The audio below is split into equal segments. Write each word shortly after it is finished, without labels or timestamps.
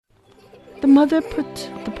The mother put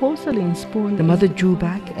the porcelain spoon. The mother drew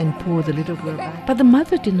back and pulled the little girl back. But the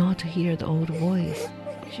mother did not hear the old voice.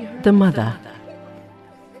 The mother.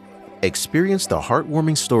 Experience the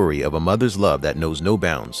heartwarming story of a mother's love that knows no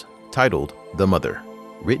bounds, titled The Mother,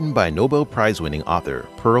 written by Nobel Prize-winning author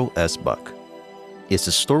Pearl S. Buck. It's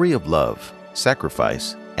a story of love,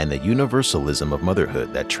 sacrifice, and the universalism of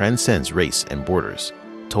motherhood that transcends race and borders,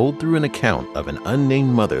 told through an account of an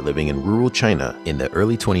unnamed mother living in rural China in the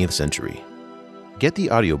early 20th century. Get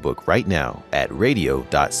the audiobook right now at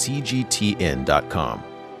radio.cgtn.com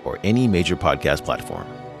or any major podcast platform.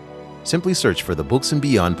 Simply search for the Books and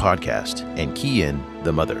Beyond podcast and key in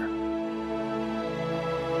The Mother.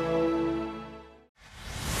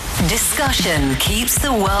 Discussion keeps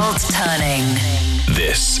the world turning.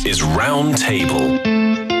 This is Roundtable.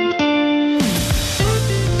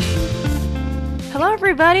 Hello,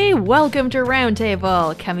 everybody. Welcome to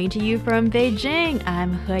Roundtable. Coming to you from Beijing,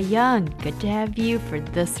 I'm He Yang. Good to have you for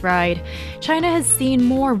this ride. China has seen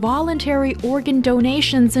more voluntary organ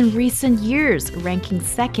donations in recent years, ranking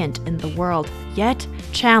second in the world. Yet,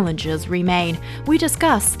 challenges remain. We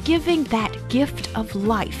discuss giving that gift of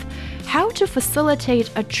life, how to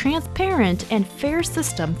facilitate a transparent and fair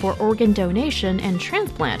system for organ donation and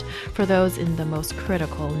transplant for those in the most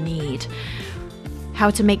critical need, how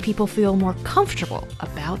to make people feel more comfortable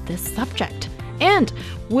about this subject. And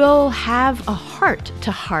we'll have a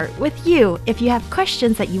heart-to-heart with you. If you have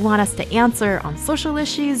questions that you want us to answer on social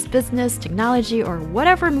issues, business, technology, or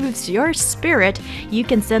whatever moves your spirit, you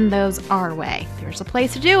can send those our way. There's a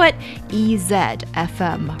place to do it,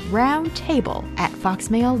 EZFM Roundtable at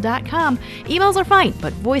foxmail.com. Emails are fine,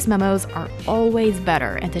 but voice memos are always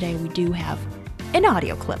better. And today we do have an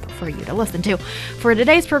audio clip for you to listen to. For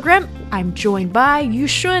today's program, I'm joined by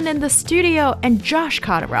Yushun in the studio and Josh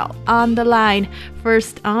Cotterell on the line.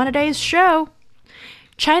 First on today's show,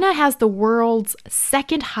 China has the world's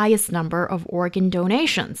second highest number of organ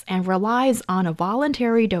donations and relies on a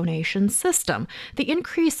voluntary donation system. The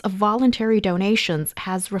increase of voluntary donations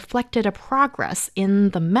has reflected a progress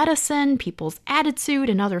in the medicine, people's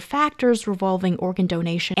attitude, and other factors revolving organ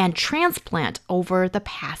donation and transplant over the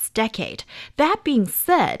past decade. That being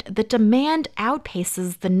said, the demand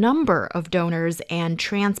outpaces the number of donors and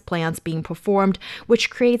transplants being performed,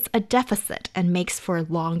 which creates a deficit and makes for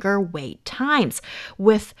longer wait times,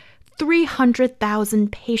 with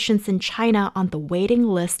 300,000 patients in China on the waiting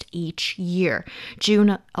list each year.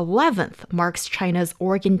 June 11th marks China's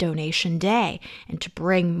Organ Donation Day, and to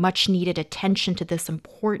bring much-needed attention to this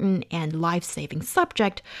important and life-saving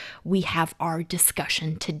subject, we have our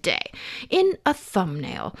discussion today. In a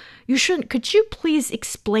thumbnail, could you please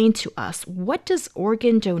explain to us what does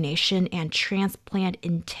organ donation and transplant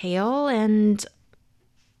entail, and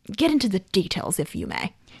get into the details if you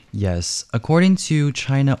may. Yes, according to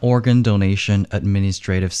China Organ Donation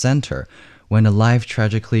Administrative Center, when a life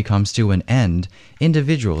tragically comes to an end,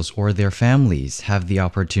 individuals or their families have the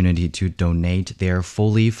opportunity to donate their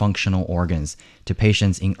fully functional organs to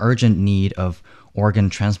patients in urgent need of organ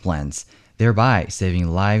transplants, thereby saving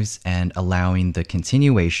lives and allowing the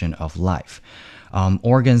continuation of life.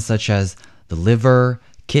 Organs such as the liver,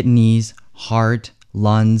 kidneys, heart,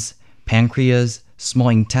 lungs, pancreas, small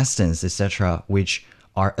intestines, etc., which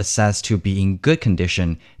are assessed to be in good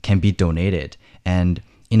condition, can be donated. And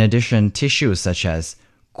in addition, tissues such as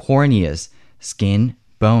corneas, skin,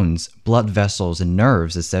 bones, blood vessels, and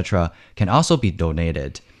nerves, etc., can also be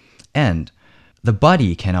donated. And the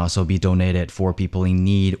body can also be donated for people in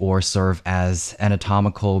need or serve as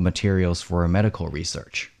anatomical materials for medical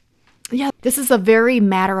research. Yeah, this is a very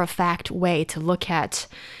matter-of-fact way to look at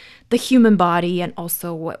the human body and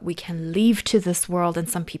also what we can leave to this world. And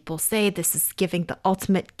some people say this is giving the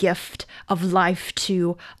ultimate gift of life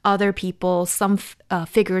to other people. Some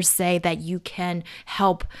figures say that you can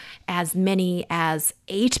help as many as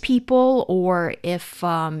 8 people, or if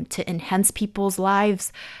to enhance people's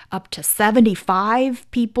lives, up to 75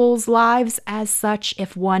 people's lives as such,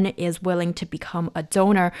 if one is willing to become a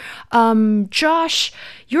donor. Josh,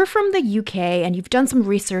 you're from the UK and you've done some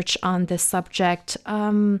research on this subject.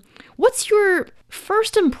 What's your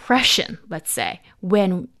first impression, let's say,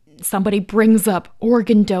 when somebody brings up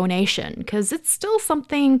organ donation? Because it's still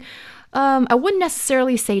something, I wouldn't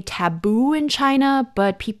necessarily say taboo in China,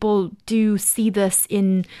 but people do see this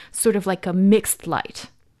in sort of like a mixed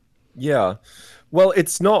light. Yeah. Well,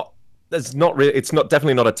 it's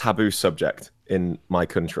definitely not a taboo subject in my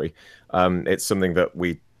country. It's something that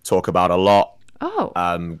we talk about a lot.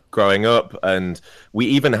 Growing up, and we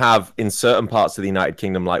even have in certain parts of the United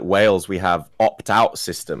Kingdom, like Wales, we have opt-out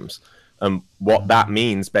systems And what that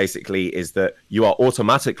means basically is that you are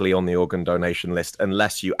automatically on the organ donation list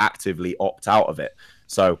unless you actively opt out of it.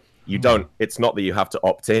 So you don't, it's not that you have to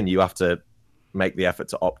opt in, you have to make the effort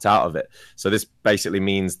to opt out of it. So this basically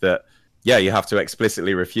means that, yeah, you have to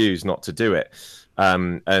explicitly refuse not to do it.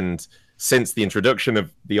 And since the introduction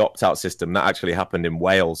of the opt-out system, that actually happened in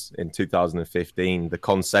Wales in 2015, the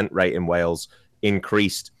consent rate in Wales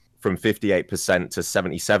increased from 58% to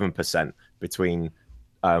 77% between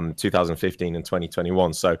 2015 and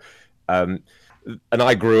 2021. So, and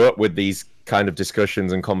I grew up with these kind of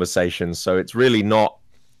discussions and conversations. So it's really not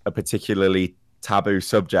a particularly taboo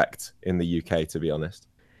subject in the UK, to be honest.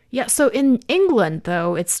 Yeah, so in England,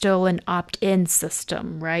 though, it's still an opt-in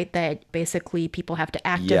system, right? That basically people have to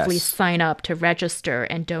actively sign up to register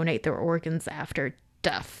and donate their organs after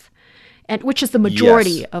death, and which is the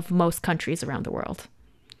majority of most countries around the world.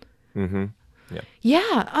 Mm-hmm.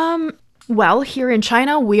 Yeah. Well, here in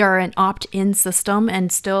China, we are an opt-in system,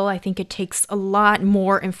 and still, I think it takes a lot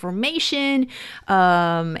more information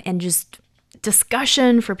and just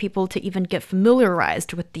discussion for people to even get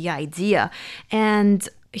familiarized with the idea. And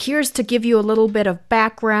here's to give you a little bit of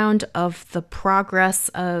background of the progress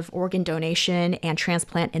of organ donation and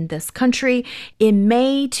transplant in this country. In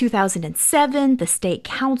May 2007, the State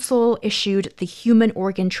Council issued the Human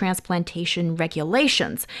Organ Transplantation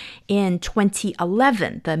Regulations. In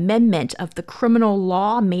 2011, the amendment of the criminal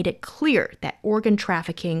law made it clear that organ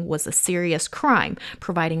trafficking was a serious crime,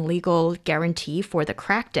 providing legal guarantee for the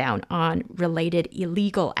crackdown on related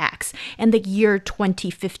illegal acts. And the year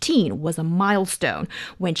 2015 was a milestone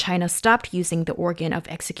when China stopped using the organ of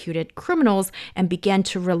executed criminals and began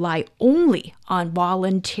to rely only on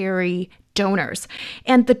voluntary donors.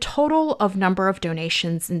 And the total of number of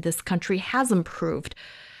donations in this country has improved,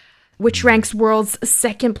 which ranks world's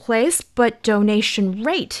second place, but donation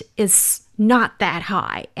rate is not that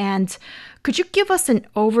high. And could you give us an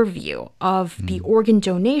overview of the organ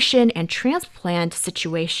donation and transplant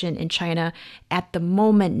situation in China at the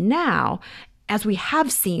moment now, as we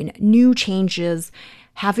have seen new changes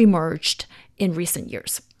have emerged in recent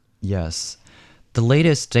years? Yes. The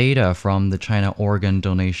latest data from the China Organ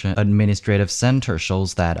Donation Administrative Center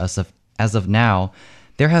shows that as of now,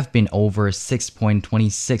 there have been over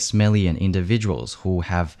 6.26 million individuals who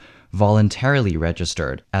have voluntarily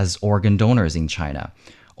registered as organ donors in China.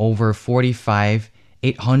 Over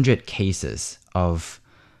 4,800 cases of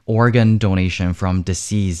organ donation from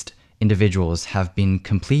deceased individuals have been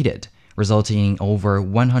completed, resulting in over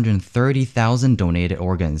 130,000 donated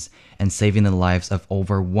organs and saving the lives of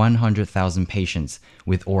over 100,000 patients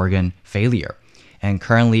with organ failure. And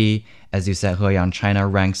currently, as you said, Heyang, China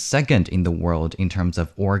ranks second in the world in terms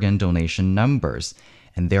of organ donation numbers.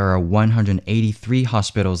 And there are 183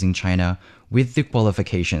 hospitals in China with the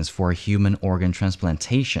qualifications for human organ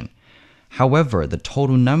transplantation. However, the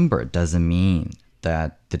total number doesn't mean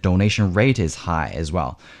that the donation rate is high as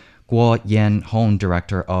well. Guo Yanhong,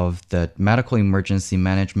 director of the Medical Emergency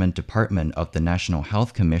Management Department of the National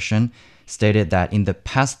Health Commission, stated that in the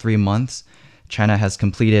past 3 months, China has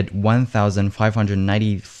completed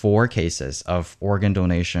 1,594 cases of organ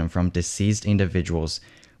donation from deceased individuals,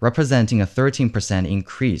 representing a 13%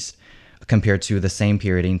 increase compared to the same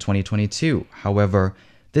period in 2022. However,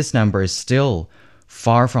 this number is still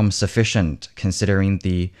far from sufficient considering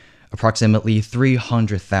the approximately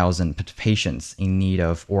 300,000 patients in need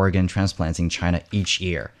of organ transplants in China each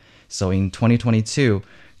year. So in 2022,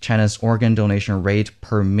 China's organ donation rate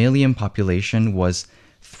per million population was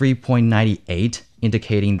 3.98,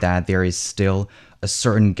 indicating that there is still a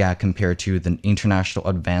certain gap compared to the international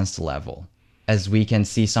advanced level. As we can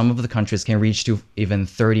see, some of the countries can reach to even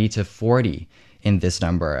 30 to 40 in this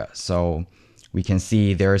number. So we can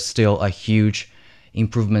see there is still a huge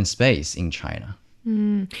improvement space in China.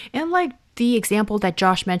 And like the example that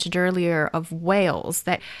Josh mentioned earlier of Wales,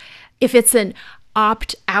 that if it's an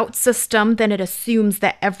opt-out system, then it assumes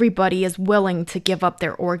that everybody is willing to give up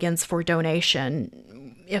their organs for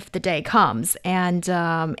donation if the day comes, and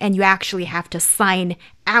you actually have to sign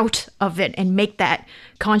out of it and make that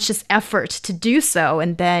conscious effort to do so.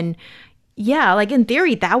 And then, yeah, like in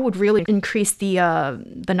theory, that would really increase the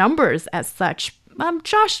numbers as such.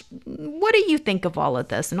 Josh, what do you think of all of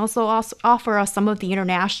this? And also offer us some of the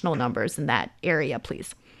international numbers in that area,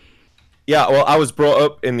 please. Yeah, well, I was brought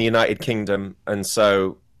up in the United Kingdom, and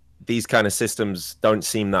so these kind of systems don't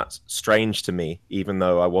seem that strange to me, even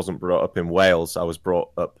though I wasn't brought up in Wales. I was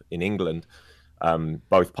brought up in England,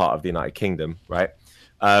 both part of the United Kingdom, right?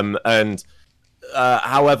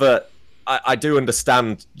 However, I do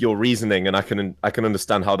understand your reasoning, and I can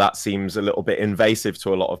understand how that seems a little bit invasive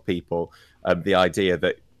to a lot of people. The idea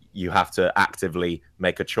that you have to actively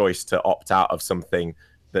make a choice to opt out of something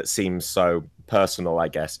that seems so personal, I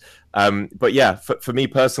guess. But yeah, for me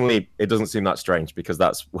personally, it doesn't seem that strange because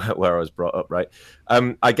that's where I was brought up, right?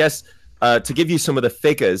 I guess to give you some of the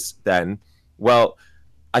figures then, well,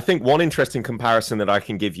 I think one interesting comparison that I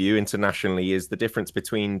can give you internationally is the difference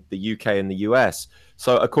between the UK and the US.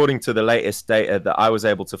 So according to the latest data that I was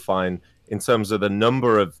able to find in terms of the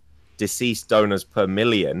number of deceased donors per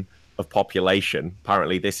million of population,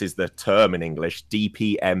 apparently this is the term in English,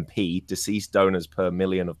 DPMP, deceased donors per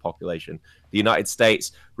million of population. The United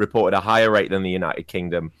States reported a higher rate than the United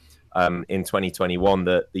Kingdom in 2021.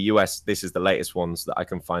 The US, this is the latest ones that I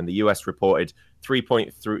can find. The US reported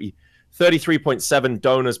 33.7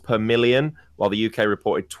 donors per million, while the UK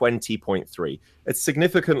reported 20.3. It's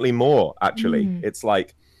significantly more, actually. It's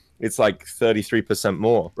like 33%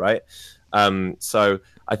 more, right? So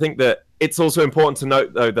I think that it's also important to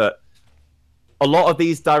note, though, that a lot of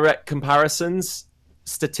these direct comparisons,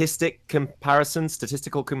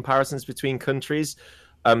 statistical comparisons between countries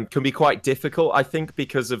can be quite difficult, I think,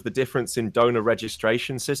 because of the difference in donor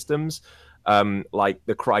registration systems, like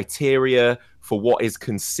the criteria for what is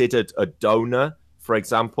considered a donor, for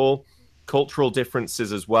example, cultural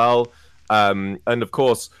differences as well. And of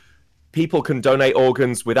course, people can donate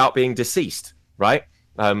organs without being deceased, right?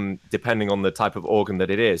 Depending on the type of organ that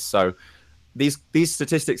it is. So these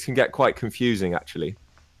statistics can get quite confusing, actually.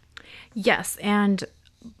 Yes,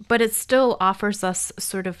 but it still offers us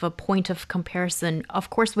sort of a point of comparison,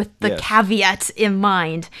 of course, with the caveat in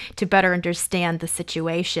mind to better understand the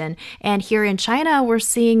situation. And here in China, we're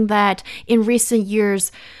seeing that in recent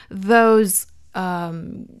years, those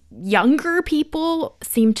younger people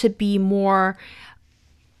seem to be more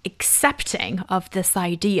accepting of this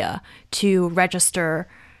idea to register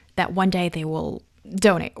that one day they will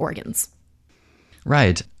donate organs.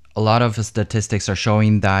 Right. A lot of statistics are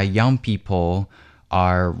showing that young people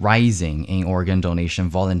are rising in organ donation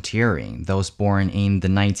volunteering. Those born in the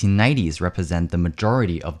 1990s represent the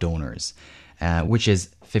majority of donors, which is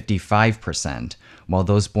 55%, while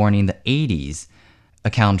those born in the 80s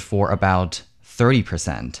account for about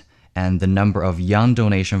 30%. And the number of young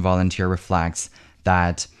donation volunteer reflects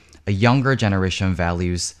that a younger generation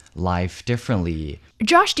values life differently.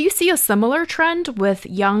 Josh, do you see a similar trend with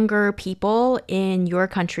younger people in your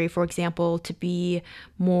country, for example, to be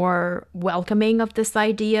more welcoming of this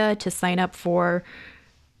idea, to sign up for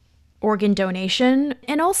organ donation?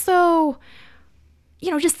 And also,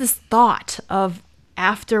 just this thought of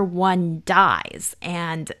after one dies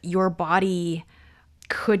and your body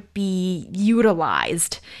could be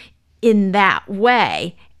utilized in that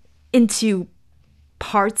way into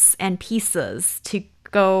parts and pieces to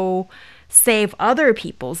go save other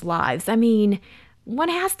people's lives. I mean, one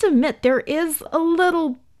has to admit there is a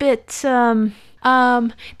little bit there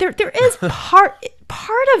is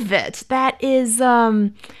part of it that is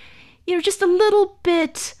just a little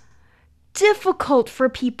bit difficult for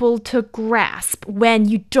people to grasp when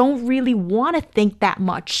you don't really want to think that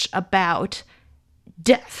much about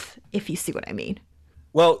death, if you see what I mean.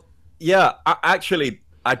 Well, yeah, actually,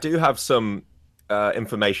 I do have some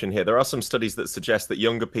information here. There are some studies that suggest that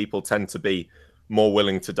younger people tend to be more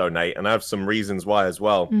willing to donate, and I have some reasons why as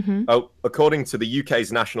well. According to the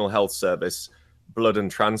UK's National Health Service, Blood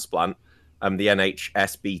and Transplant, the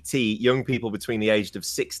NHSBT, young people between the ages of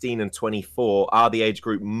 16 and 24 are the age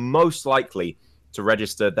group most likely to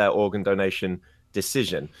register their organ donation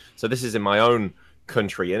decision. So this is in my own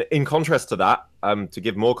country. And in contrast to that, to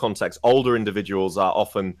give more context, older individuals are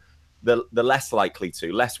often the less likely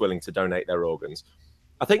to, less willing to donate their organs.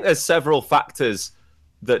 I think there's several factors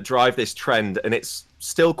that drive this trend, and it's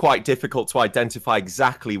still quite difficult to identify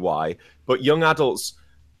exactly why. But young adults,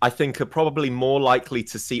 I think, are probably more likely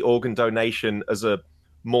to see organ donation as a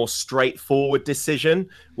more straightforward decision,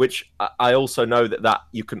 which I also know that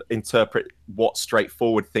you can interpret what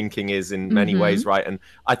straightforward thinking is in many ways, right? And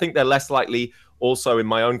I think they're less likely also in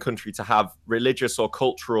my own country to have religious or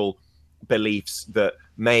cultural beliefs that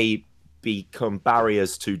may become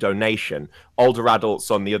barriers to donation. Older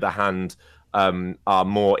adults, on the other hand, are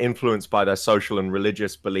more influenced by their social and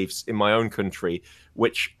religious beliefs in my own country,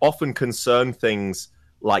 which often concern things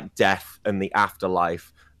like death and the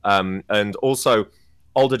afterlife. And also,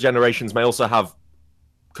 older generations may also have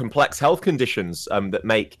complex health conditions that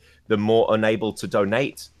make them more unable to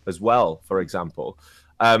donate as well, for example.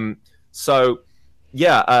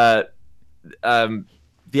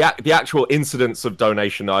 The actual incidence of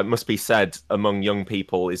donation, it must be said, among young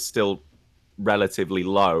people is still relatively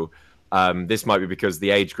low. This might be because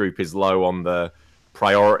the age group is low on the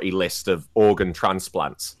priority list of organ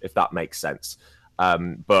transplants, if that makes sense.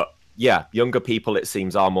 But yeah, younger people, it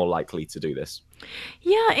seems, are more likely to do this.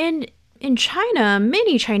 Yeah, and in China,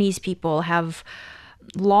 many Chinese people have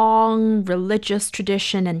long religious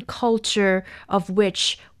tradition and culture of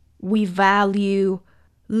which we value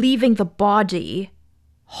leaving the body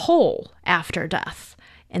whole after death.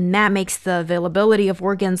 And that makes the availability of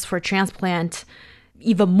organs for transplant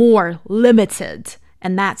even more limited.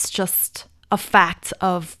 And that's just a fact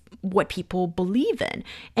of what people believe in.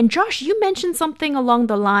 And Josh, you mentioned something along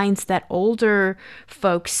the lines that older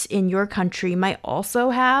folks in your country might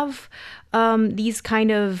also have these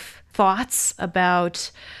kind of thoughts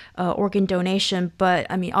about organ donation. But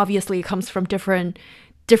I mean, obviously, it comes from different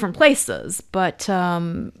places. But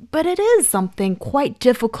it is something quite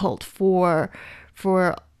difficult for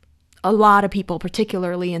a lot of people,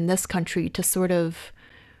 particularly in this country, to sort of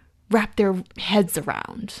wrap their heads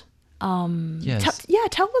around. Yes.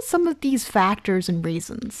 Tell us some of these factors and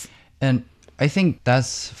reasons. And I think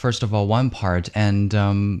that's, first of all, one part. And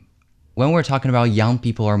when we're talking about young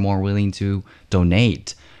people are more willing to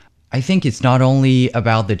donate, I think it's not only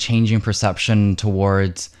about the changing perception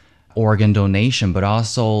towards organ donation, but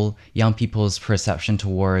also young people's perception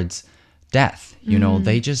towards death. You know,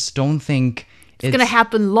 they just don't think it's going to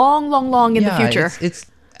happen long in the future. It's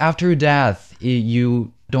after death,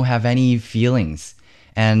 you don't have any feelings.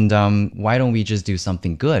 And why don't we just do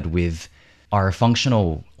something good with our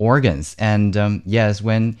functional organs? And yes,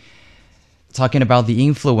 when talking about the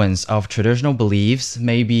influence of traditional beliefs,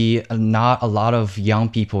 maybe not a lot of young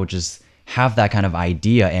people just have that kind of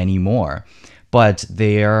idea anymore. But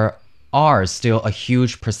there are still a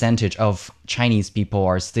huge percentage of Chinese people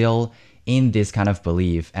are still in this kind of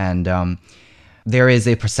belief. And there is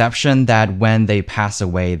a perception that when they pass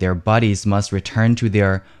away, their bodies must return to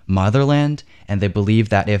their motherland. And they believe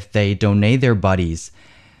that if they donate their bodies,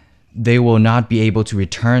 they will not be able to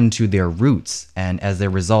return to their roots. And as a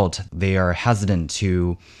result, they are hesitant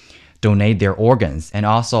to donate their organs. And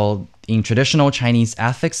also, in traditional Chinese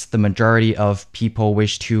ethics, the majority of people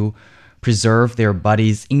wish to preserve their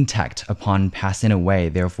bodies intact upon passing away.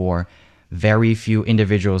 Therefore, very few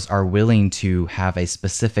individuals are willing to have a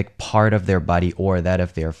specific part of their body or that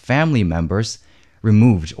of their family members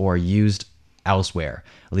removed or used elsewhere,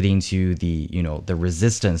 leading to the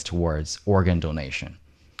resistance towards organ donation.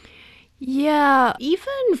 Yeah,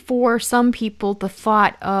 even for some people, the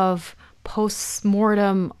thought of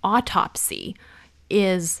post-mortem autopsy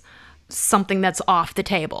is something that's off the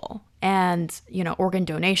table. And, organ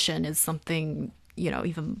donation is something,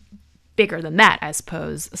 even bigger than that, I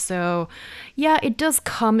suppose. So, yeah, it does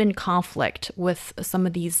come in conflict with some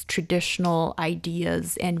of these traditional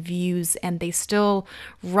ideas and views, and they still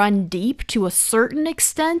run deep to a certain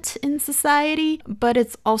extent in society. But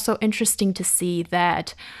it's also interesting to see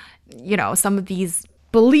that, some of these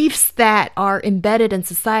beliefs that are embedded in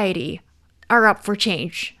society are up for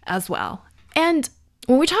change as well. And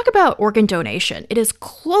when we talk about organ donation, it is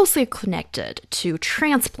closely connected to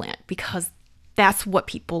transplant because that's what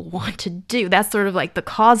people want to do. That's sort of like the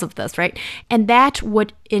cause of this, right? And that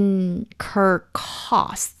would incur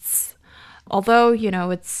costs. Although,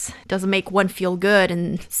 it doesn't make one feel good.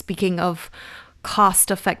 And speaking of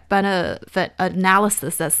cost-benefit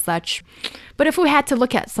analysis as such. But if we had to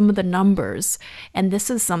look at some of the numbers, and this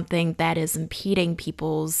is something that is impeding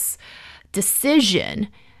people's decision,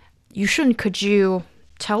 could you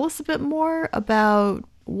tell us a bit more about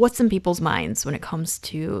what's in people's minds when it comes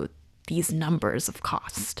to these numbers of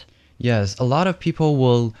cost? Yes, a lot of people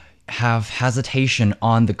will have hesitation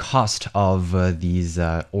on the cost of these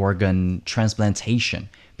organ transplantation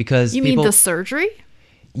because You mean the surgery?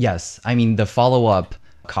 Yes, I mean the follow-up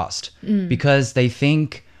cost because they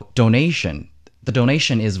think the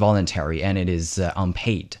donation is voluntary and it is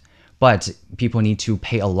unpaid, but people need to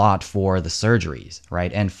pay a lot for the surgeries,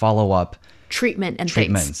 right? And follow-up treatments.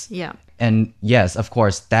 Things. Yeah. And yes, of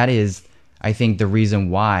course, that is, I think, the reason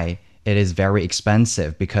why it is very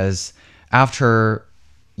expensive because after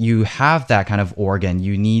you have that kind of organ,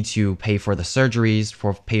 you need to pay for the surgeries,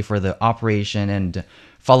 pay for the operation and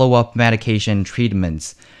follow-up medication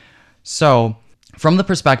treatments. So from the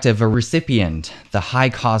perspective of a recipient, the high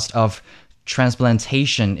cost of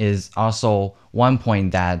transplantation is also one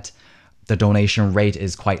point that the donation rate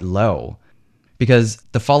is quite low because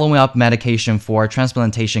the following up medication for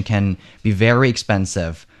transplantation can be very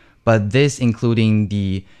expensive, but this including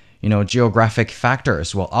the geographic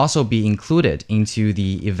factors will also be included into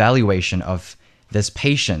the evaluation of this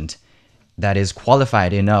patient that is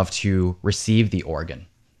qualified enough to receive the organ.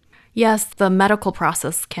 Yes, the medical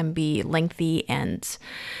process can be lengthy and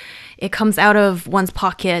it comes out of one's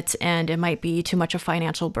pocket and it might be too much a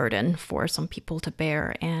financial burden for some people to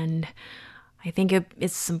bear. And I think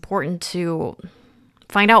it's important to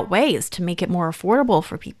find out ways to make it more affordable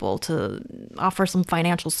for people, to offer some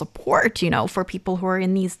financial support, for people who are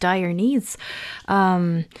in these dire needs.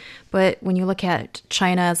 But when you look at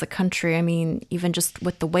China as a country, I mean, even just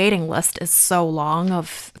with the waiting list is so long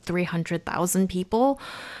of 300,000 people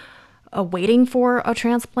waiting for a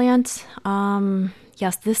transplant.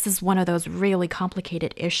 Yes, this is one of those really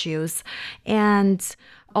complicated issues. And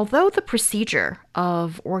although the procedure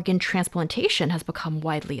of organ transplantation has become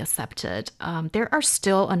widely accepted, there are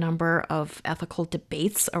still a number of ethical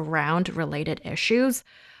debates around related issues.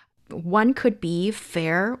 One could be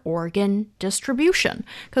fair organ distribution,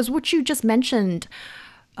 because what you just mentioned,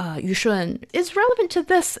 Yushun, is relevant to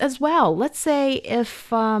this as well. Let's say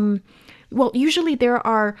if, usually there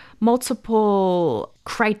are multiple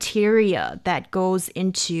criteria that goes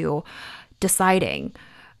into deciding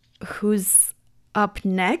who's up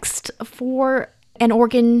next for an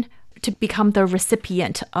organ to become the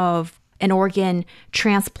recipient of an organ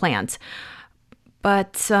transplant.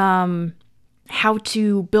 But how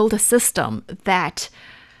to build a system that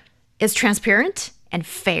is transparent and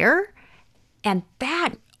fair, and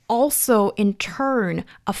that also in turn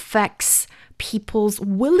affects people's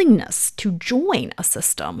willingness to join a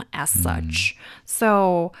system as such.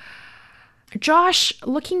 So, Josh,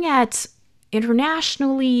 looking at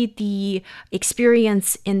internationally the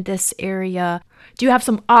experience in this area, do you have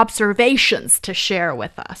some observations to share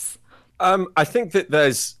with us? I think that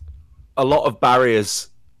there's a lot of barriers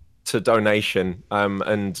to donation,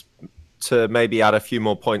 and to maybe add a few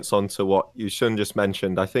more points onto what Yushun just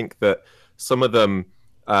mentioned, I think that some of them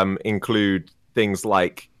include things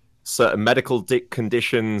like certain medical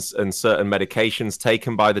conditions and certain medications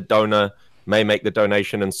taken by the donor may make the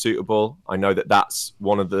donation unsuitable. I know that that's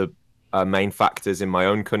one of the main factors in my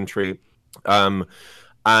own country.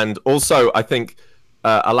 And also, I think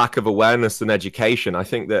a lack of awareness and education. I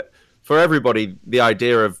think that for everybody, the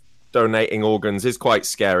idea of donating organs is quite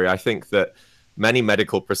scary. I think that many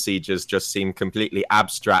medical procedures just seem completely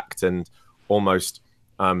abstract and almost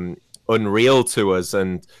unreal to us.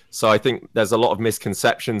 And so I think there's a lot of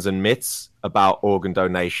misconceptions and myths about organ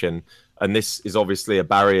donation. And this is obviously a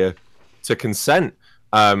barrier to consent.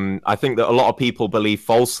 I think that a lot of people believe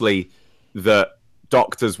falsely that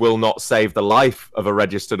doctors will not save the life of a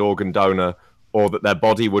registered organ donor, or that their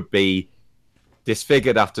body would be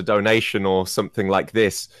disfigured after donation or something like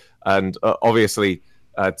this. And obviously,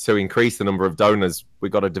 to increase the number of donors,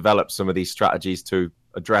 we've got to develop some of these strategies to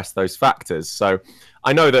address those factors. So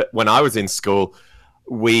I know that when I was in school,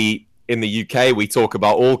 in the UK, we talk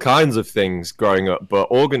about all kinds of things growing up, but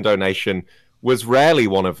organ donation was rarely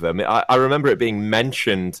one of them. I remember it being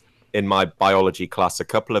mentioned in my biology class a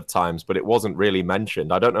couple of times, but it wasn't really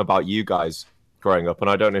mentioned. I don't know about you guys growing up, and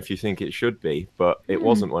I don't know if you think it should be, but it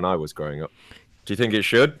wasn't when I was growing up. Do you think it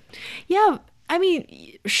should? Yeah, I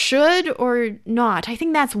mean, should or not, I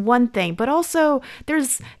think that's one thing. But also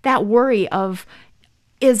there's that worry of,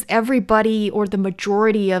 is everybody or the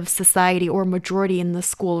majority of society or majority in the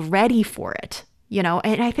school ready for it?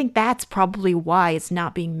 And I think that's probably why it's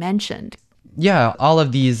not being mentioned. Yeah, all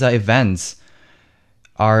of these events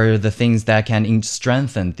are the things that can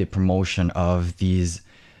strengthen the promotion of the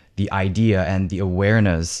idea and the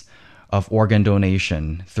awareness of organ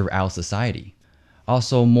donation throughout society.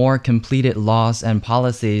 Also, more completed laws and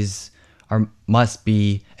policies must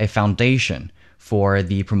be a foundation for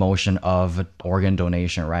the promotion of organ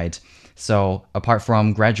donation, right? So apart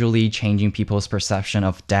from gradually changing people's perception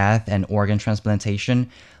of death and organ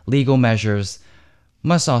transplantation, legal measures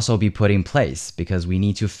must also be put in place, because we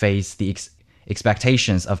need to face the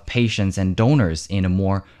expectations of patients and donors in a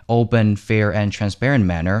more open, fair, and transparent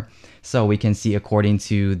manner. So we can see, according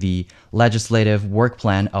to the legislative work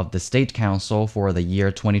plan of the State Council for the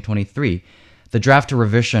year 2023, the draft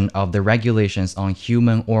revision of the regulations on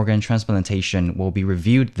human organ transplantation will be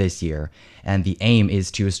reviewed this year, and the aim is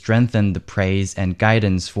to strengthen the praise and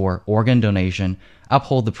guidance for organ donation,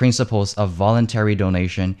 uphold the principles of voluntary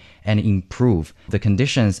donation, and improve the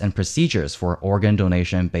conditions and procedures for organ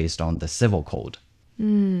donation based on the Civil Code.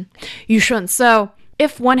 Yushun, so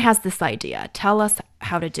if one has this idea, tell us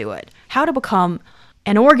how to do it. How to become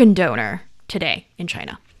an organ donor today in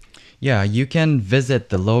China. Yeah, you can visit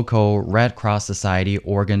the local Red Cross Society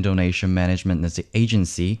Organ Donation Management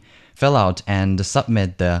Agency, fill out and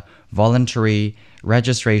submit the voluntary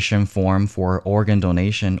registration form for organ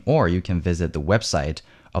donation, or you can visit the website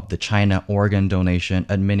of the China Organ Donation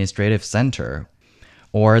Administrative Center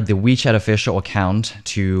or the WeChat official account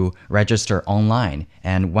to register online.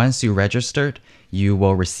 And once you registered, you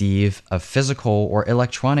will receive a physical or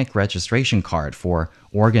electronic registration card for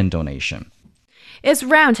organ donation. It's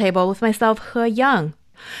Roundtable with myself, He Yang.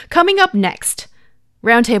 Coming up next,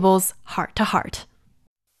 Roundtable's Heart to Heart.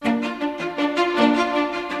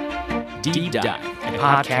 Deep Dive, a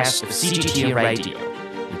podcast of CGTN Radio.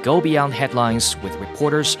 We go beyond headlines with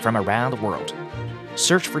reporters from around the world.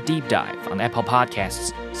 Search for Deep Dive on Apple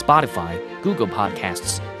Podcasts, Spotify, Google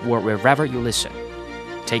Podcasts, or wherever you listen.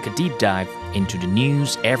 Take a deep dive into the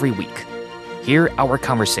news every week. Hear our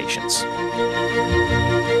conversations.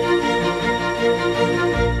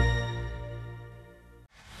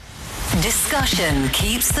 Discussion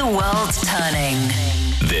keeps the world turning.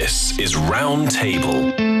 This is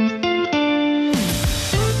Roundtable.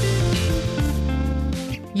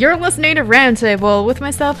 You're listening to Roundtable with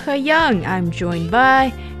myself, He Yang. I'm joined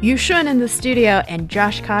by Yu Shun in the studio and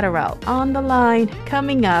Josh Cotterell on the line.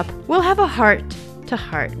 Coming up, we'll have a heart to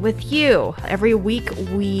heart with you. Every week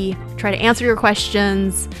we try to answer your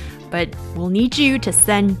questions, but we'll need you to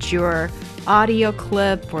send your audio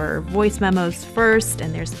clip or voice memos first,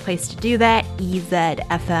 and there's a place to do that,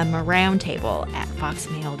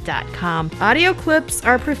 ezfmroundtable@foxmail.com. Audio clips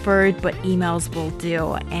are preferred, but emails will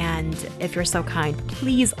do, and if you're so kind,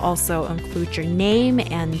 please also include your name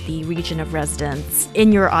and the region of residence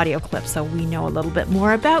in your audio clip so we know a little bit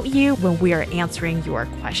more about you when we are answering your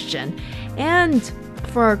question. And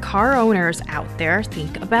for car owners out there,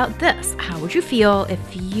 think about this. How would you feel if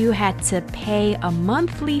you had to pay a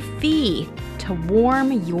monthly fee to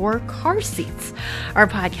warm your car seats? Our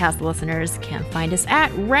podcast listeners can find us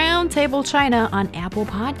at Roundtable China on Apple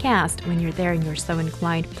Podcast. When you're there and you're so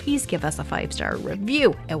inclined, please give us a 5-star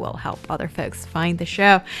review. It will help other folks find the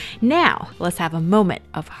show. Now, let's have a moment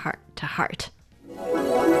of heart to heart.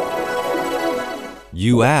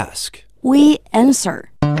 You ask. We answer.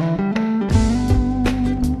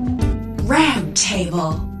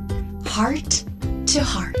 Roundtable. Heart to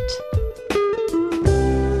Heart.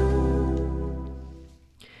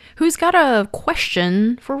 Who's got a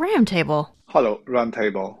question for Roundtable? Hello,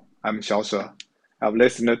 Roundtable. I'm Xiaoshe. I've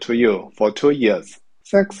listened to you for 2 years.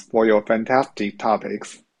 Thanks for your fantastic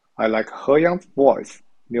topics. I like He Yang's voice,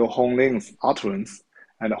 Liu Hongling's utterance,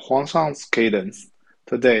 and Huang Shang's cadence.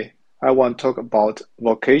 Today, I want to talk about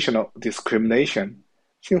vocational discrimination.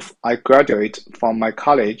 Since I graduated from my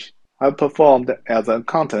college, I've performed as an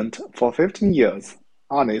accountant for 15 years.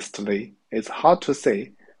 Honestly, it's hard to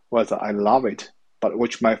say whether I love it, but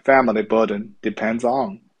which my family burden depends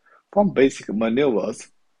on. From basic maneuvers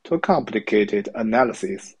to complicated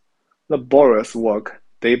analysis, laborious work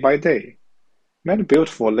day by day. Many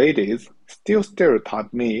beautiful ladies still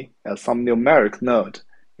stereotype me as some numeric nerd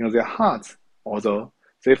in their hearts, although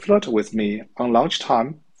they flirt with me on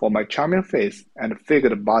lunchtime for my charming face and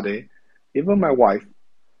figured body. Even my wife,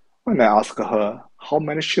 when I ask her how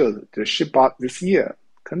many shoes did she buy this year,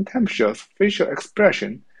 contemptuous facial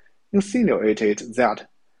expression insinuated that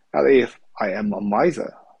as if I am a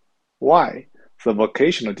miser. Why? The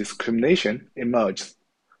vocational discrimination emerges.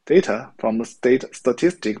 Data from the State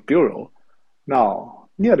Statistics Bureau. Now,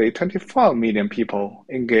 nearly 25 million people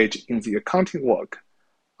engage in the accounting work.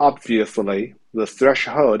 Obviously, the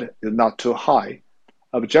threshold is not too high.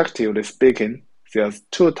 Objectively speaking, there's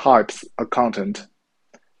 2 types accountant.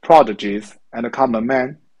 Prodigies and common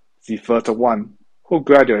men. The first one, who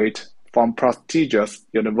graduate from prestigious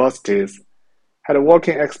universities, had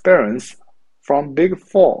working experience from Big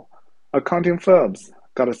 4 accounting firms,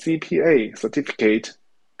 got a CPA certificate,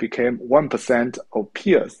 became 1% of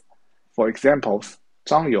peers. For example,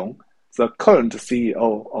 Zhang Yong, the current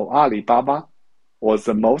CEO of Alibaba, was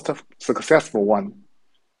the most successful one.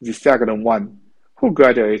 The second one, who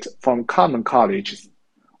graduated from common colleges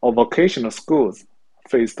or vocational schools,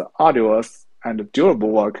 faced arduous and durable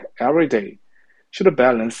work every day, should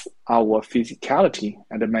balance our physicality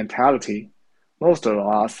and mentality. Most of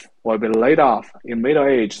us will be laid off in middle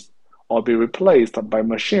age or be replaced by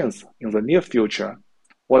machines in the near future.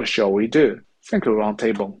 What shall we do? Thank you,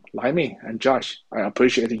 Roundtable, Laimi and Josh. I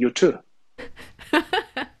appreciate you too.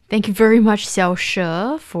 Thank you very much,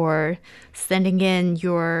 Xiaoshe, for sending in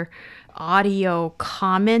your audio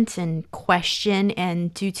comment and question,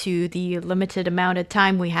 and due to the limited amount of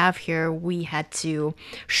time we have here, we had to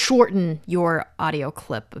shorten your audio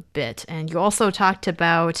clip a bit. And you also talked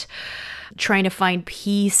about trying to find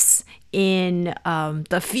peace in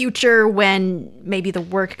the future when maybe the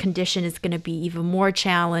work condition is going to be even more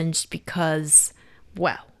challenged because,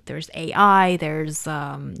 well, there's AI, there's,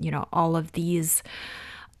 all of these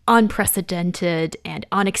unprecedented and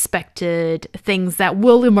unexpected things that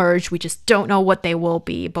will emerge. We just don't know what they will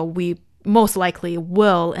be, but we most likely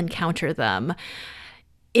will encounter them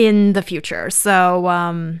in the future.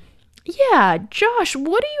 So Yeah, Josh,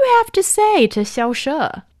 what do you have to say to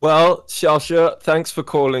Xiaoshe? Well, Xiaoshe, thanks for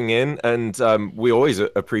calling in, and we always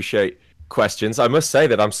appreciate questions. I must say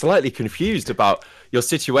that I'm slightly confused about your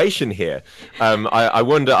situation here. I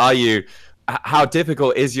wonder, how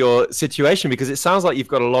difficult is your situation? Because it sounds like you've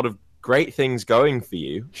got a lot of great things going for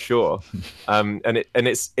you, sure, and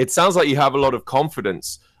it sounds like you have a lot of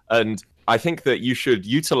confidence, and I think that you should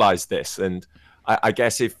utilize this. And I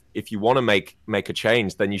guess if you want to make a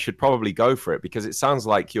change, then you should probably go for it, because it sounds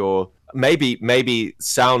like you're maybe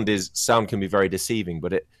sound can be very deceiving,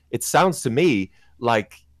 but it sounds to me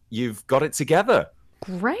like you've got it together.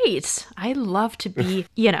 Great. I love to be,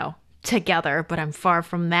 together, but I'm far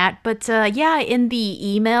from that. But in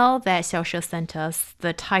the email that Xiaoshe sent us,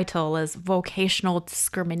 the title is Vocational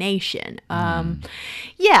Discrimination.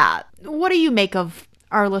 Yeah, what do you make of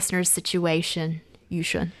our listeners' situation,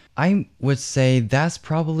 Yushun? I would say that's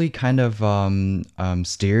probably kind of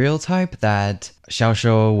stereotype that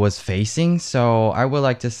Xiaoshe was facing. So I would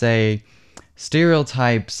like to say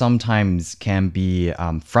stereotype sometimes can be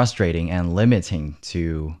frustrating and limiting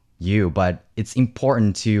to you, but it's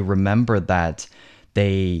important to remember that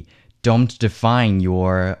they don't define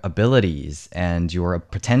your abilities and your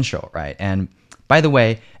potential, right? And by the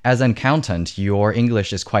way, as an accountant, your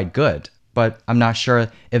English is quite good, but I'm not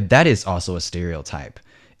sure if that is also a stereotype.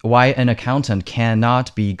 Why an accountant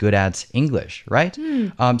cannot be good at English, right?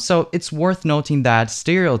 So it's worth noting that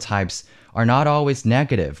stereotypes are not always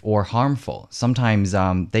negative or harmful. Sometimes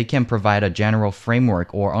they can provide a general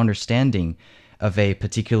framework or understanding of a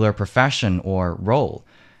particular profession or role.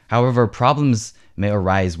 However, problems may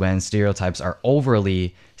arise when stereotypes are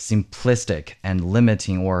overly simplistic and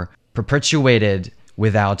limiting, or perpetuated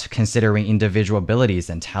without considering individual abilities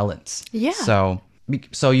and talents. Yeah. So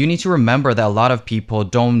you need to remember that a lot of people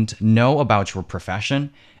don't know about your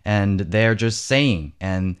profession and they're just saying,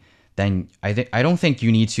 and then I don't think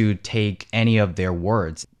you need to take any of their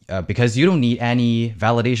words because you don't need any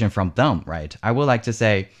validation from them, right? I would like to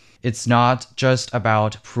say it's not just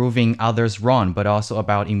about proving others wrong, but also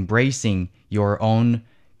about embracing your own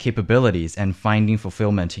capabilities and finding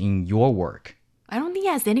fulfillment in your work. I don't think he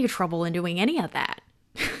has any trouble in doing any of that.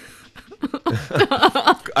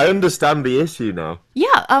 I understand the issue now.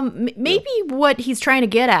 Yeah, maybe what he's trying to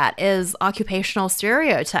get at is occupational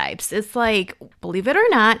stereotypes. It's like, believe it or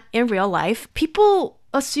not, in real life, people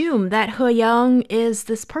assume that He Yang is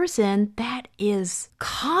this person that is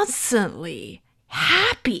constantly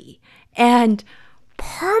happy and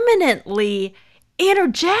permanently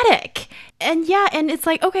energetic. And it's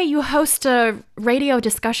like, okay, you host a radio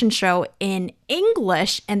discussion show in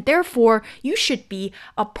English, and therefore you should be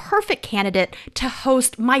a perfect candidate to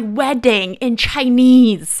host my wedding in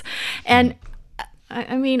Chinese. And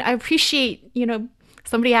I mean, I appreciate,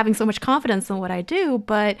 somebody having so much confidence in what I do,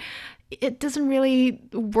 but it doesn't really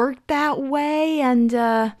work that way. And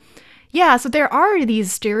so there are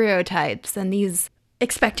these stereotypes and these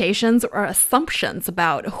expectations or assumptions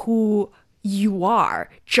about who you are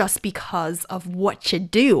just because of what you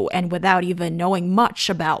do and without even knowing much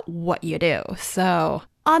about what you do. So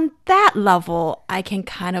on that level, I can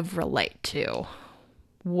kind of relate to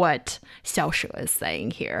what Xiaoshe is saying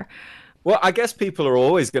here. Well, I guess people are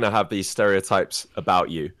always going to have these stereotypes about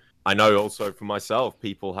you. I know also for myself,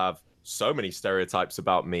 people have so many stereotypes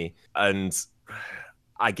about me. And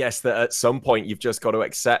I guess that at some point you've just got to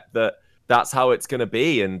accept that that's how it's going to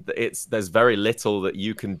be. And there's very little that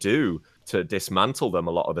you can do to dismantle them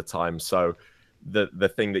a lot of the time. So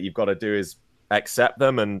the thing that you've got to do is accept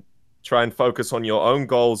them and try and focus on your own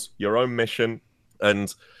goals, your own mission,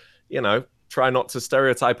 and, try not to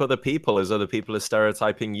stereotype other people as other people are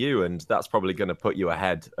stereotyping you. And that's probably going to put you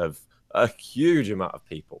ahead of a huge amount of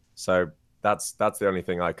people. So that's the only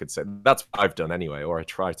thing I could say. That's what I've done anyway, or I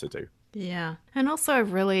try to do. Yeah. And also I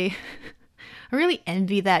really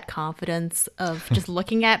envy that confidence of just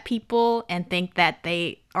looking at people and think that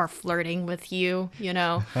they are flirting with you,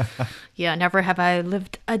 Yeah, never have I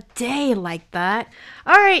lived a day like that.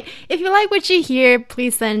 All right, if you like what you hear,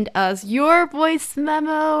 please send us your voice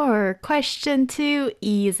memo or question to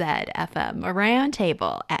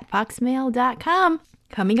ezfm@foxmail.com.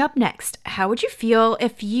 Coming up next, how would you feel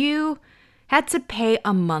if you had to pay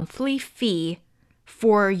a monthly fee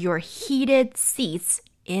for your heated seats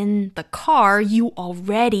in the car you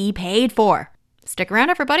already paid for? Stick around,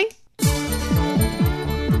 everybody.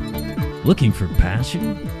 Looking for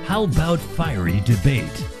passion? How about fiery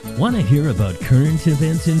debate? Want to hear about current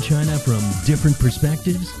events in China from different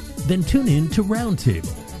perspectives? Then tune in to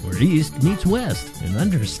Roundtable, where East meets West and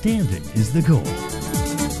understanding is the goal.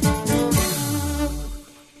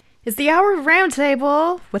 It's the hour of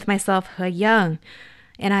Roundtable with myself, He Yang.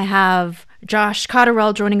 And I have Josh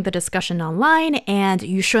Cotterill joining the discussion online and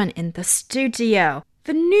Yushun in the studio.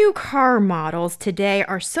 The new car models today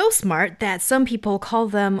are so smart that some people call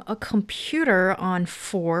them a computer on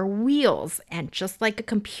 4 wheels. And just like a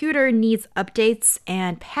computer needs updates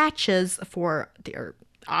and patches for their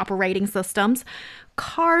operating systems,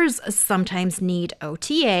 cars sometimes need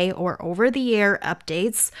OTA or over-the-air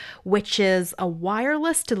updates, which is a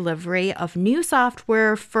wireless delivery of new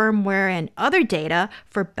software, firmware, and other data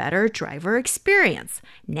for better driver experience.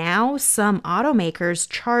 Now, some automakers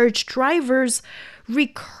charge drivers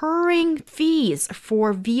recurring fees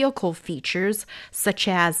for vehicle features such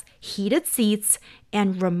as heated seats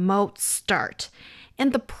and remote start.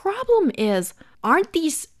 And the problem is, aren't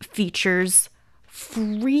these features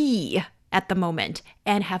free at the moment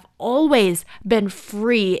and have always been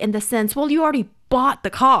free in the sense, well, you already bought the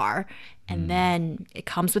car and then it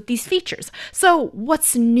comes with these features. So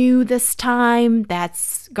what's new this time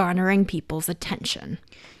that's garnering people's attention?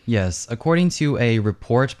 Yes, according to a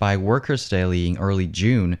report by Workers Daily in early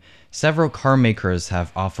June, several car makers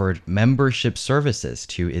have offered membership services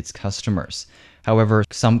to its customers. However,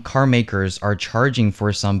 some car makers are charging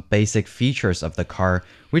for some basic features of the car,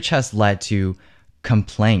 which has led to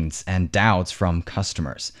complaints and doubts from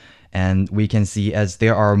customers. And we can see as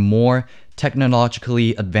there are more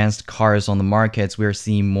technologically advanced cars on the markets, we're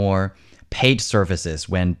seeing more paid services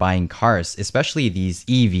when buying cars, especially these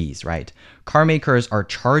EVs, right? Car makers are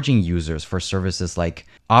charging users for services like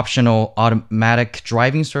optional automatic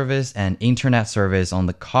driving service and internet service on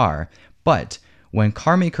the car. But when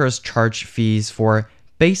car makers charge fees for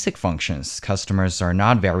basic functions, customers are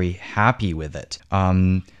not very happy with it.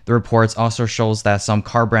 The reports also shows that some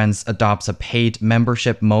car brands adopts a paid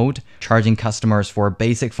membership mode, charging customers for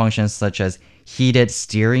basic functions such as heated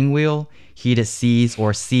steering wheel, heated seats,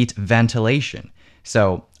 or seat ventilation.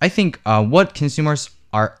 So I think what consumers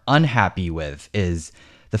are unhappy with is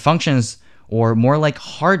the functions, or more like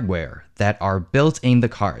hardware, that are built in the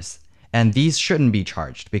cars. And these shouldn't be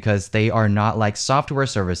charged because they are not like software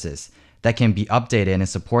services that can be updated and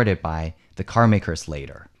supported by the car makers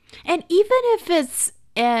later. And even if it's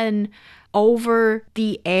an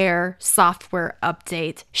over-the-air software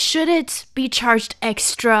update, should it be charged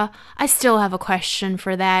extra? I still have a question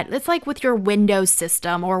for that. It's like with your Windows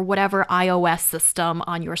system or whatever iOS system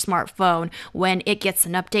on your smartphone. When it gets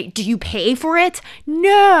an update, do you pay for it?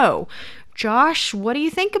 No! Josh, what do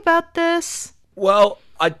you think about this? Well,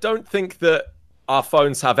 I don't think that our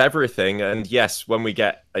phones have everything, and yes, when we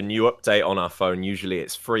get a new update on our phone, usually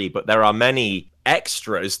it's free, but there are many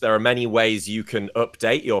extras. There are many ways you can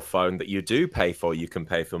update your phone that you do pay for. You can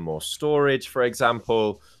pay for more storage, for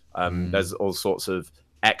example. There's all sorts of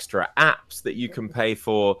extra apps that you can pay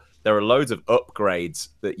for. There are loads of upgrades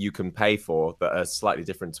that you can pay for that are slightly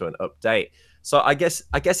different to an update. So I guess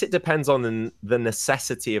it depends on the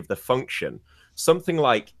necessity of the function. Something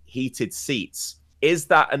like heated seats, is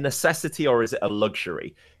that a necessity or is it a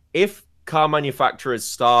luxury? If car manufacturers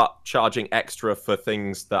start charging extra for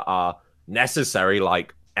things that are necessary,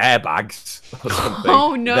 like airbags or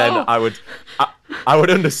something, then I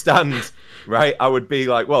would understand, right? I would be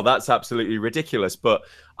like, well, that's absolutely ridiculous. But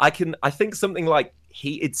I think something like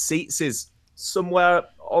heated seats is somewhere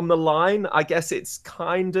on the line. I guess it's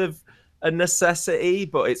kind of a necessity,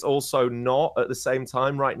 but it's also not at the same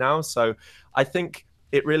time right now. So I think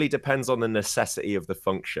it really depends on the necessity of the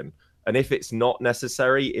function. And if it's not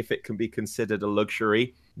necessary, if it can be considered a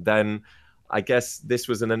luxury, then I guess this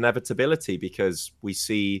was an inevitability because we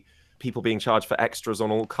see people being charged for extras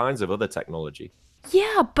on all kinds of other technology.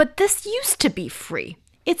 Yeah, but this used to be free.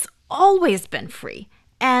 It's always been free.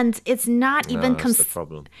 And it's not even... that's the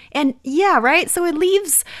problem. And yeah, right? So it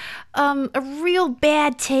leaves a real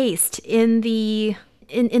bad taste in the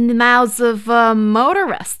mouths of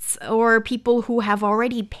motorists or people who have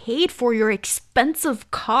already paid for your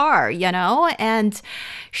expensive car, you know? And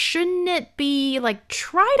shouldn't it be like,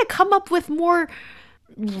 try to come up with more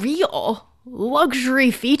real luxury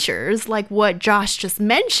features like what Josh just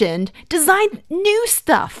mentioned? Design new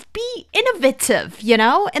stuff, be innovative, you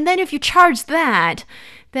know? And then if you charge that,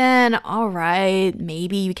 then all right,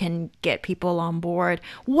 maybe you can get people on board.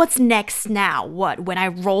 What's next now? What, when I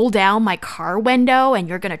roll down my car window and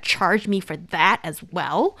you're gonna charge me for that as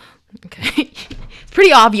well? Okay, it's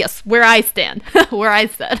pretty obvious where I stand, where I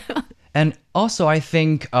said. And also, I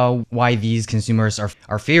think why these consumers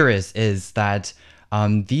are furious is that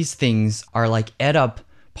these things are like add-up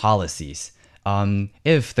policies.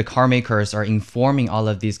 if the car makers are informing all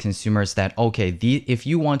of these consumers that, okay, if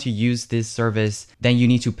you want to use this service, then you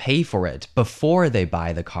need to pay for it before they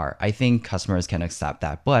buy the car, I think customers can accept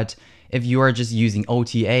that. But if you are just using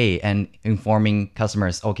OTA and informing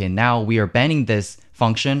customers, okay, now we are banning this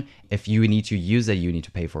function. If you need to use it, you need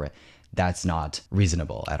to pay for it. That's not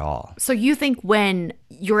reasonable at all. So you think when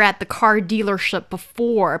you're at the car dealership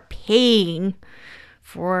before paying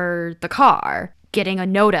for the car, getting a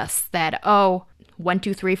notice that, oh, 1,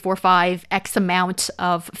 2, 3, 4, 5, X amount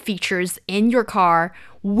of features in your car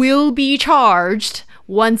will be charged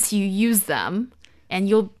once you use them, and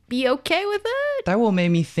you'll be okay with it? That will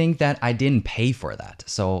make me think that I didn't pay for that.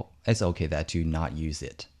 So it's okay that to not use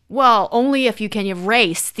it. Well, only if you can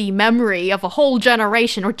erase the memory of a whole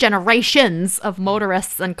generation or generations of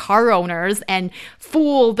motorists and car owners and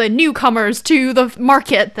fool the newcomers to the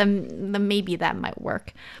market, then maybe that might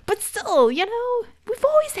work. But still, you know, we've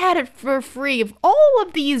always had it for free. All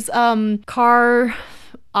of these car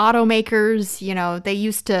automakers, you know, they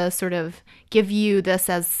used to sort of give you this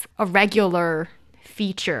as a regular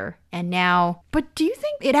feature. And now, but do you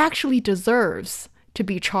think it actually deserves to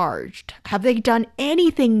be charged? Have they done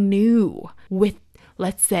anything new with,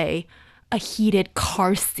 let's say, a heated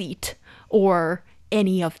car seat or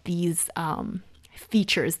any of these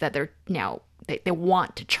features that they're now they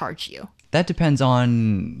want to charge you? That depends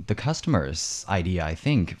on the customer's idea, I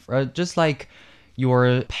think. Just like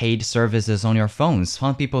your paid services on your phones,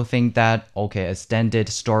 some people think that, okay, extended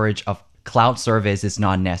storage of cloud service is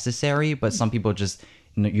not necessary, but some people just,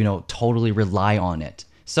 you know, totally rely on it.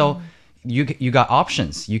 So you got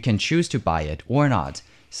options. You can choose to buy it or not.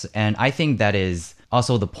 And I think that is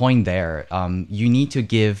also the point there. You need to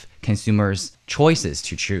give consumers choices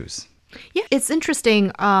to choose. Yeah, it's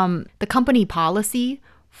interesting. The company policy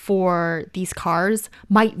for these cars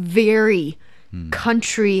might vary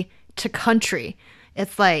country to country.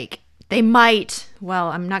 It's like they might, well,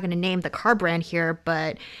 I'm not going to name the car brand here,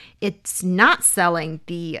 but it's not selling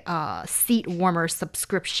the seat warmer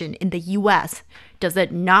subscription in the US. Does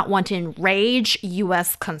it not want to enrage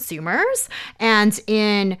US consumers? And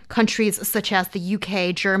in countries such as the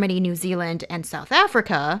UK, Germany, New Zealand, and South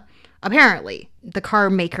Africa, apparently, the car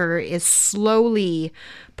maker is slowly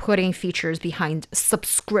putting features behind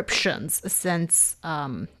subscriptions since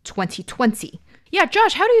 2020. Yeah,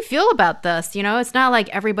 Josh, how do you feel about this? You know, it's not like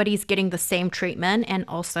everybody's getting the same treatment, and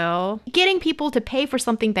also getting people to pay for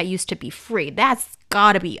something that used to be free. That's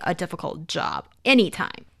gotta be a difficult job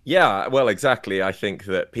anytime. Yeah, well, exactly. I think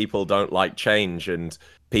that people don't like change, and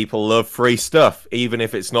people love free stuff, even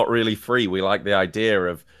if it's not really free. We like the idea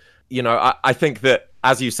of, you know, I think that,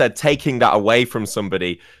 as you said, taking that away from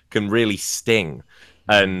somebody can really sting.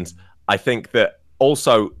 And I think that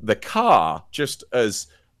also the car, just as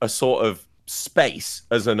a sort of space,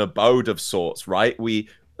 as an abode of sorts, right?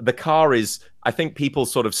 The car is, I think people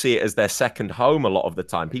sort of see it as their second home a lot of the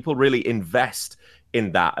time. People really invest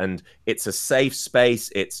in that, and it's a safe space.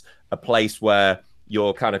 It's a place where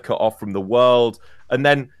you're kind of cut off from the world. And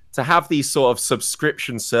then to have these sort of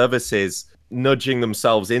subscription services nudging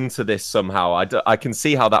themselves into this somehow, I can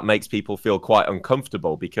see how that makes people feel quite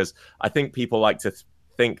uncomfortable, because I think people like to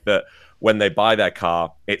think that when they buy their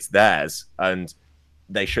car, it's theirs and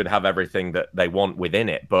they should have everything that they want within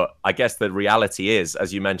it. But I guess the reality is,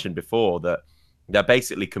 as you mentioned before, that they're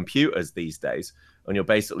basically computers these days, and you're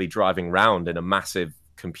basically driving around in a massive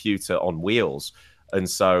computer on wheels. And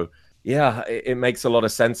so, yeah, it makes a lot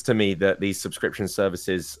of sense to me that these subscription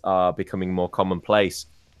services are becoming more commonplace.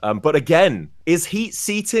 But again, is heat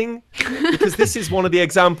seating? Because this is one of the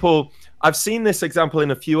example. I've seen this example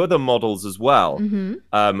in a few other models as well. And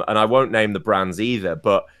I won't name the brands either,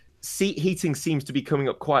 but seat heating seems to be coming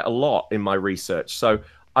up quite a lot in my research. So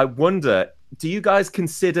I wonder, do you guys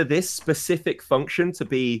consider this specific function to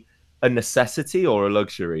be a necessity or a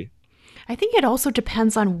luxury? I think it also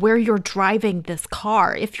depends on where you're driving this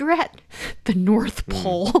car. If you're at the North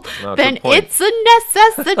Pole, then it's a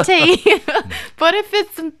necessity. But if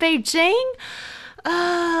it's in Beijing,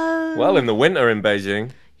 well, in the winter in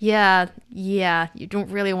Beijing. Yeah, you don't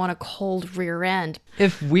really want a cold rear end.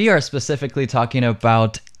 If we are specifically talking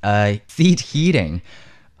about seat heating,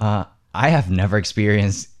 I have never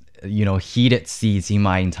experienced, you know, heated seats in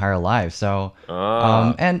my entire life. So,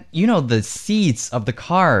 and you know, the seats of the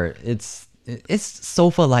car, it's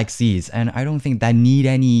sofa-like seats, and I don't think that need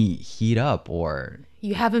any heat up or.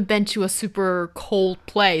 You haven't been to a super cold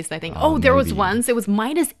place, I think. There was once, it was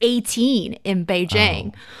 -18 in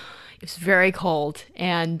Beijing. It was very cold,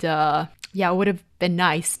 and yeah, it would have been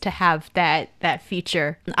nice to have that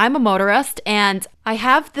feature. I'm a motorist, and I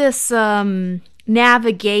have this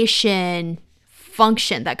navigation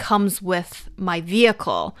function that comes with my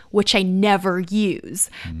vehicle, which I never use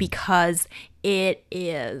because it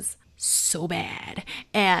is so bad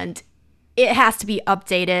and it has to be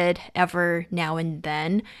updated every now and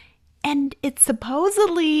then. And it's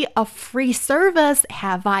supposedly a free service.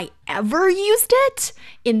 Have I ever used it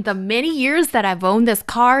in the many years that I've owned this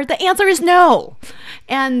car? The answer is no.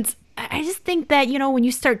 And I just think that, you know, when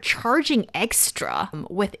you start charging extra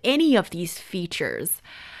with any of these features,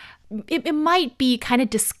 it might be kind of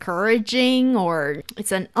discouraging, or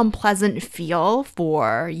it's an unpleasant feel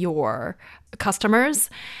for your customers.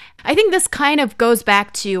 I think this kind of goes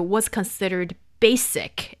back to what's considered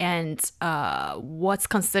basic and what's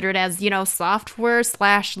considered as, you know, software /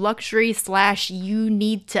 luxury / you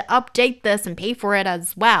need to update this and pay for it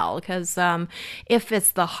as well. Because if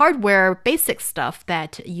it's the hardware basic stuff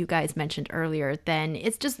that you guys mentioned earlier, then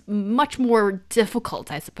it's just much more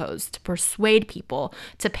difficult, I suppose, to persuade people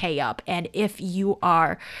to pay up. And if you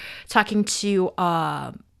are talking to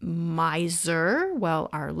miser, well,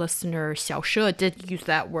 our listener Xiaoshe did use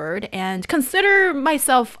that word, and consider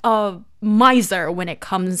myself a miser when it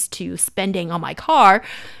comes to spending on my car.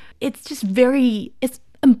 It's just it's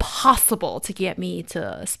impossible to get me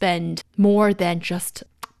to spend more than just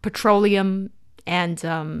petroleum and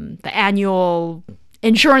the annual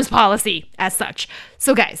insurance policy as such.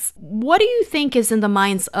 So guys, what do you think is in the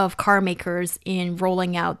minds of car makers in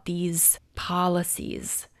rolling out these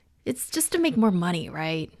policies? It's just to make more money,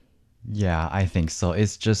 right? Yeah, I think so.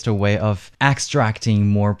 It's just a way of extracting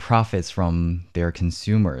more profits from their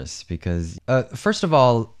consumers because, first of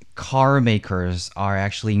all, car makers are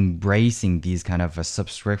actually embracing these kind of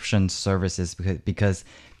subscription services because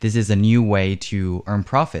this is a new way to earn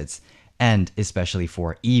profits, and especially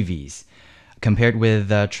for EVs. Compared with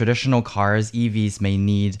traditional cars, EVs may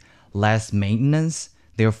need less maintenance.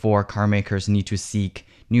 Therefore, car makers need to seek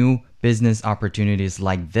new business opportunities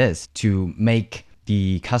like this to make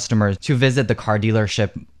the customers to visit the car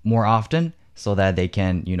dealership more often so that they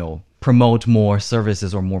can, you know, promote more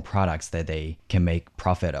services or more products that they can make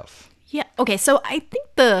profit of. Yeah, okay, so I think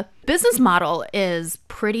the business model is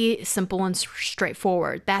pretty simple and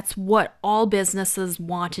straightforward. That's what all businesses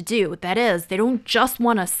want to do. That is, they don't just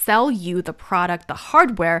want to sell you the product, the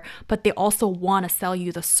hardware, but they also want to sell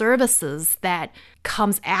you the services that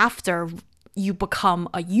comes after you become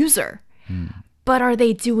a user. But are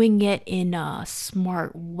they doing it in a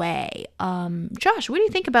smart way? Josh, what do you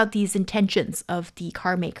think about these intentions of the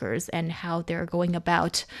car makers and how they're going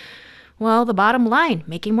about, well, the bottom line,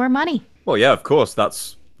 making more money? Well, yeah, of course,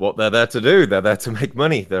 that's what they're there to do. They're there to make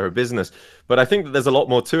money. They're a business. But I think that there's a lot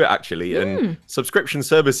more to it, actually. And subscription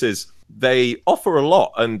services, they offer a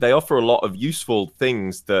lot, and they offer a lot of useful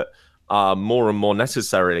things that are more and more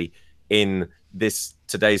necessary in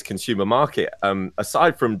today's consumer market.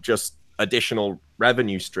 Aside from just additional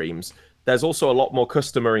revenue streams, there's also a lot more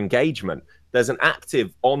customer engagement. There's an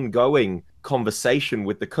active, ongoing conversation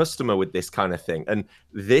with the customer with this kind of thing. And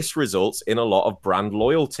this results in a lot of brand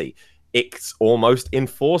loyalty. It's almost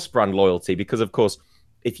enforced brand loyalty because, of course,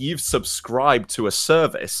 if you've subscribed to a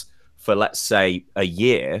service for, let's say, a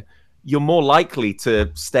year, you're more likely to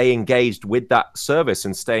stay engaged with that service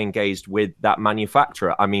and stay engaged with that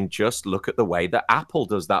manufacturer. I mean, just look at the way that Apple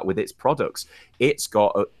does that with its products. It's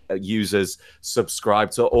got users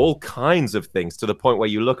subscribed to all kinds of things to the point where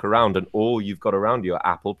you look around and all you've got around you are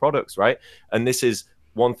Apple products, right? And this is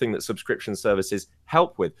one thing that subscription services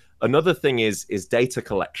help with. Another thing is data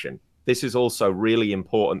collection. This is also really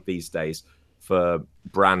important these days for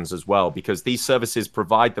brands as well, because these services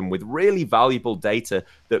provide them with really valuable data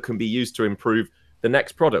that can be used to improve the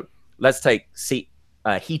next product. Let's take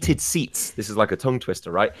heated seats. This is like a tongue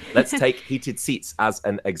twister, right? Let's take heated seats as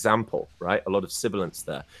an example, right? A lot of sibilance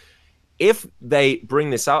there. If they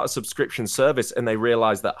bring this out a subscription service and they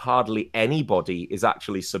realize that hardly anybody is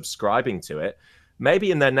actually subscribing to it,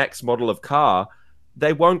 maybe in their next model of car,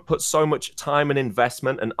 they won't put so much time and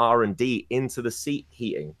investment and R&D into the seat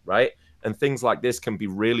heating, right? And things like this can be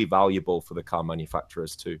really valuable for the car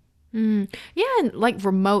manufacturers too. Yeah, and like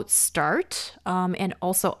remote start and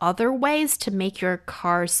also other ways to make your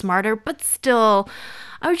car smarter. But still,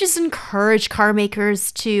 I would just encourage car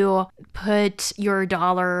makers to put your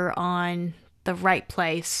dollar on the right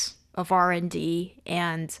place of R&D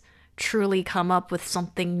and truly come up with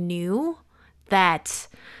something new that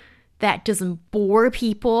doesn't bore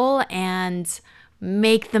people and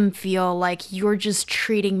make them feel like you're just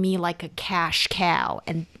treating me like a cash cow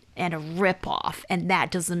and a ripoff, and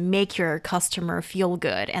that doesn't make your customer feel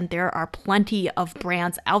good. And there are plenty of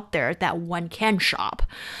brands out there that one can shop.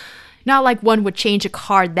 Not like one would change a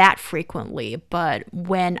car that frequently, but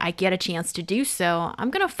when I get a chance to do so, I'm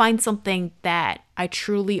going to find something that I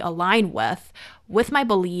truly align with my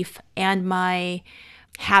belief and my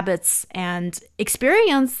habits and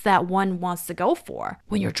experience that one wants to go for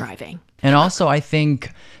when you're driving. And also, I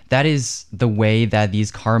think that is the way that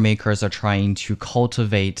these car makers are trying to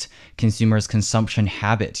cultivate consumers' consumption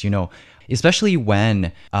habits, especially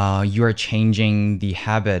when you are changing the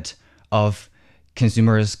habit of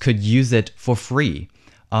consumers could use it for free.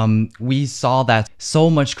 We saw that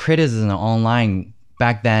so much criticism online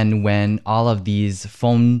back then when all of these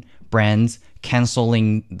phone brands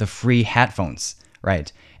canceling the free headphones,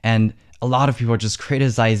 right? And a lot of people are just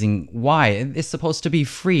criticizing why it's supposed to be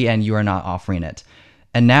free and you are not offering it.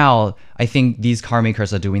 And now I think these car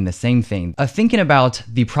makers are doing the same thing. Thinking about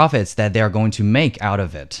the profits that they're going to make out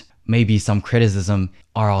of it, maybe some criticism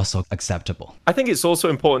are also acceptable. I think it's also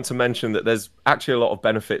important to mention that there's actually a lot of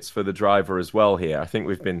benefits for the driver as well here. I think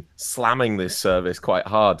we've been slamming this service quite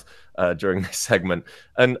hard during this segment.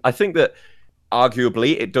 And I think that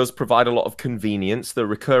arguably it does provide a lot of convenience. The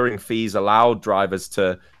recurring fees allow drivers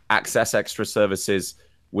to access extra services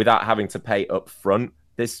without having to pay up front.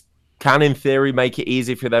 This can, in theory, make it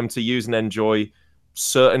easy for them to use and enjoy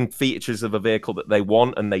certain features of a vehicle that they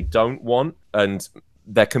want and they don't want. And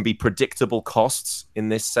there can be predictable costs in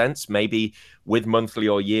this sense. Maybe with monthly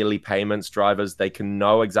or yearly payments, drivers, they can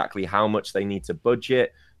know exactly how much they need to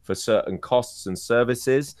budget for certain costs and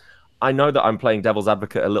services. I know that I'm playing devil's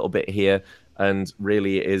advocate a little bit here, and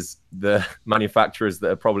really it is the manufacturers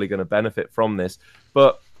that are probably going to benefit from this.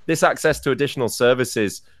 But this access to additional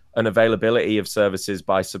services and availability of services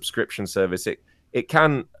by subscription service, it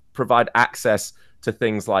can provide access to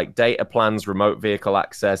things like data plans, remote vehicle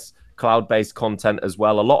access, cloud-based content as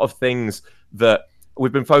well. A lot of things that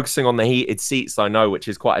we've been focusing on the heated seats, I know, which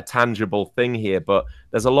is quite a tangible thing here, but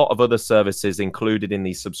there's a lot of other services included in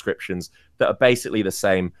these subscriptions that are basically the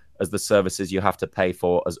same as the services you have to pay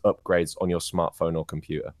for as upgrades on your smartphone or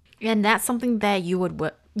computer. And that's something that you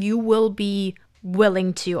will be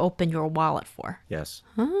willing to open your wallet for? Yes.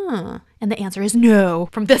 And the answer is no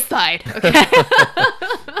from this side. Okay.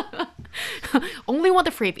 Only want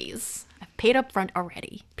the freebies. I've paid up front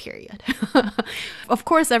already, period. Of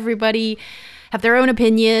course, everybody have their own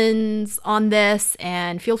opinions on this,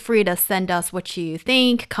 and feel free to send us what you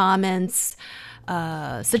think, comments,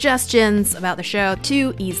 suggestions about the show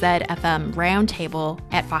to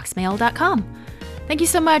ezfmroundtable@foxmail.com. Thank you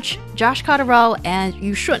so much, Josh Cotterill and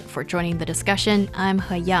Yu Shun, for joining the discussion. I'm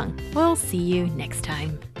He Yang. We'll see you next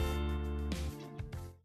time.